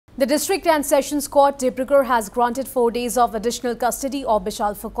The District and Sessions Court, Dibrugarh, has granted 4 days of additional custody of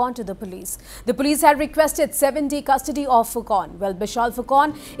Bishal Phukan to the police. The police had requested 7-day custody of Phukan. Well, Bishal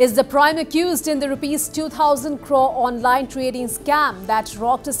Phukan is the prime accused in the rupees 2,000 crore online trading scam that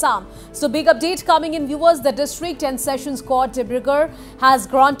rocked Assam. So, big update coming in, viewers. The District and Sessions Court, Dibrugarh, has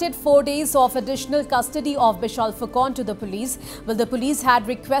granted 4 days of additional custody of Bishal Phukan to the police. Well, the police had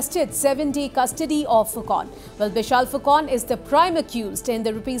requested 7-day custody of Phukan. Well, Bishal Phukan is the prime accused in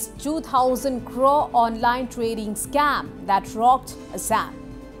the rupees 2,000 crore online trading scam that rocked Assam.